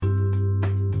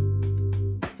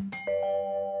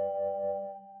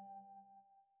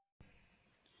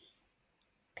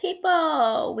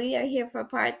people. We are here for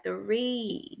part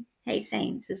 3. Hey,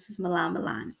 Saints, this is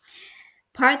Milan.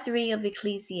 Part 3 of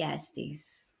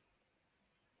Ecclesiastes.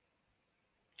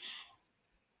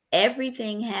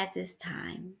 Everything has its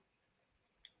time,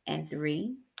 and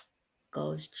 3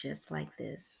 goes just like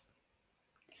this.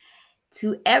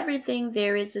 To everything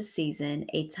there is a season,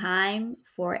 a time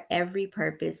for every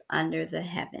purpose under the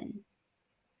heaven.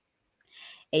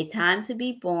 A time to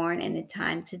be born and a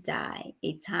time to die,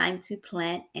 a time to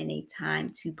plant and a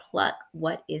time to pluck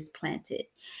what is planted,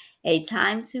 a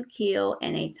time to kill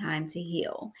and a time to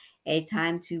heal, a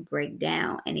time to break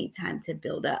down and a time to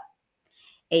build up,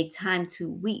 a time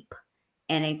to weep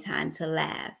and a time to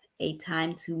laugh, a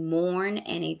time to mourn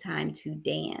and a time to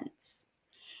dance,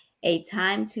 a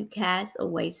time to cast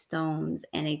away stones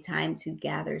and a time to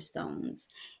gather stones,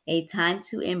 a time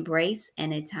to embrace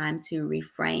and a time to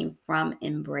refrain from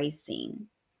embracing,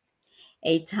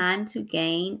 a time to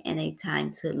gain and a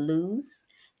time to lose,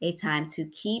 a time to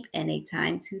keep and a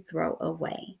time to throw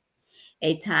away,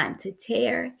 a time to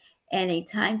tear and a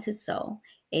time to sow,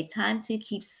 a time to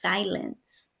keep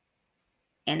silence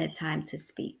and a time to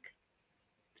speak,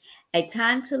 a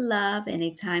time to love and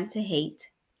a time to hate,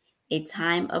 a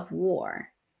time of war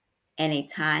and a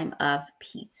time of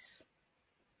peace.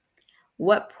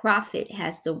 What profit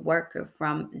has the worker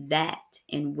from that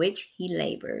in which he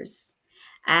labors?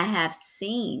 I have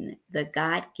seen the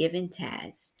God given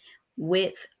task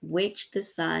with which the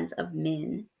sons of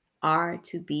men are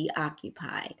to be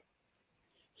occupied.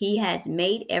 He has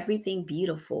made everything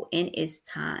beautiful in its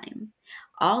time.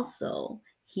 Also,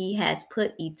 he has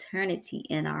put eternity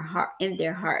in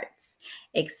their hearts,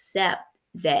 except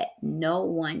that no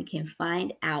one can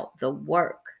find out the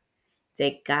work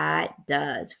that God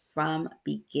does from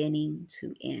beginning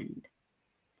to end.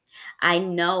 I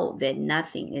know that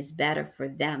nothing is better for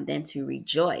them than to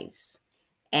rejoice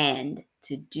and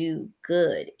to do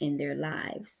good in their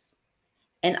lives.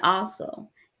 And also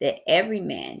that every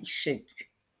man should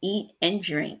eat and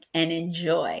drink and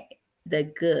enjoy the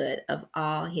good of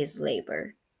all his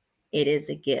labor. It is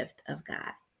a gift of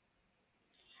God.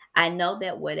 I know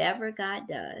that whatever God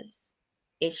does,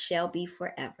 it shall be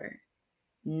forever.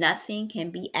 Nothing can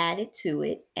be added to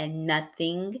it and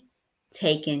nothing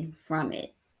taken from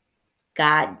it.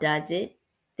 God does it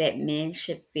that men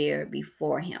should fear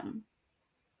before him.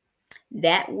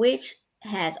 That which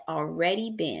has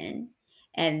already been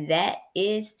and that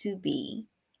is to be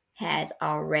has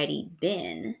already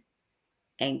been,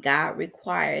 and God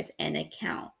requires an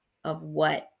account of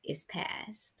what is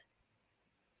past.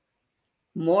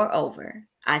 Moreover,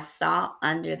 I saw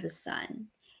under the sun,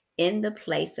 in the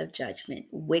place of judgment,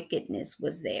 wickedness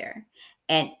was there,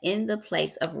 and in the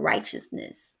place of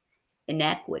righteousness,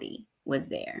 iniquity was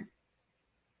there.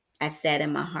 I said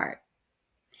in my heart,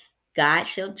 God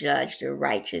shall judge the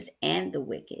righteous and the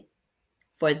wicked,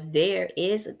 for there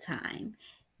is a time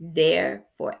there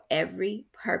for every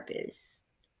purpose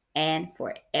and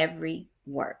for every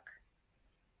work.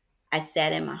 I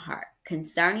said in my heart,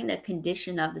 concerning the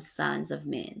condition of the sons of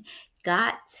men,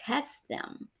 God tests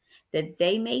them that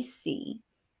they may see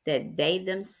that they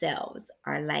themselves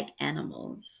are like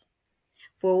animals.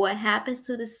 For what happens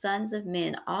to the sons of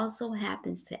men also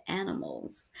happens to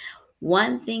animals.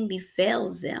 One thing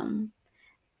befalls them.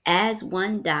 As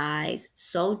one dies,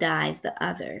 so dies the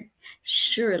other.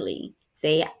 Surely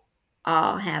they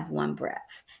all have one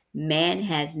breath. Man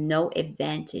has no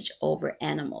advantage over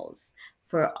animals,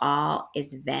 for all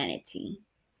is vanity.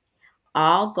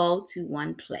 All go to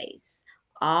one place.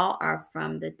 All are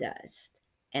from the dust,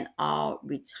 and all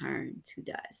return to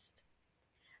dust.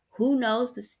 Who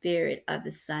knows the spirit of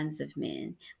the sons of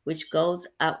men, which goes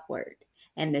upward,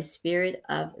 and the spirit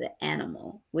of the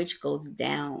animal, which goes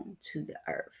down to the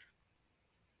earth?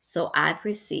 So I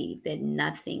perceive that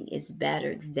nothing is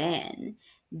better than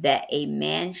that a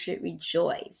man should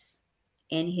rejoice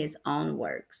in his own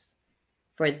works,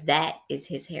 for that is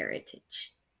his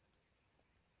heritage.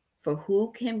 For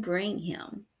who can bring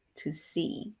him to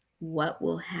see what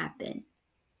will happen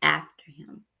after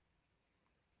him?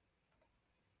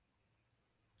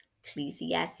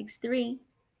 Ecclesiastes 3,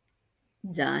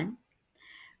 done.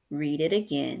 Read it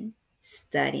again,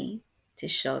 study to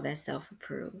show thyself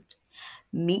approved.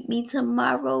 Meet me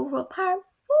tomorrow for part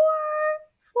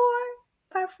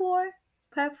 4.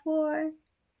 Part 4.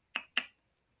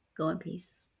 Go in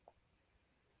peace.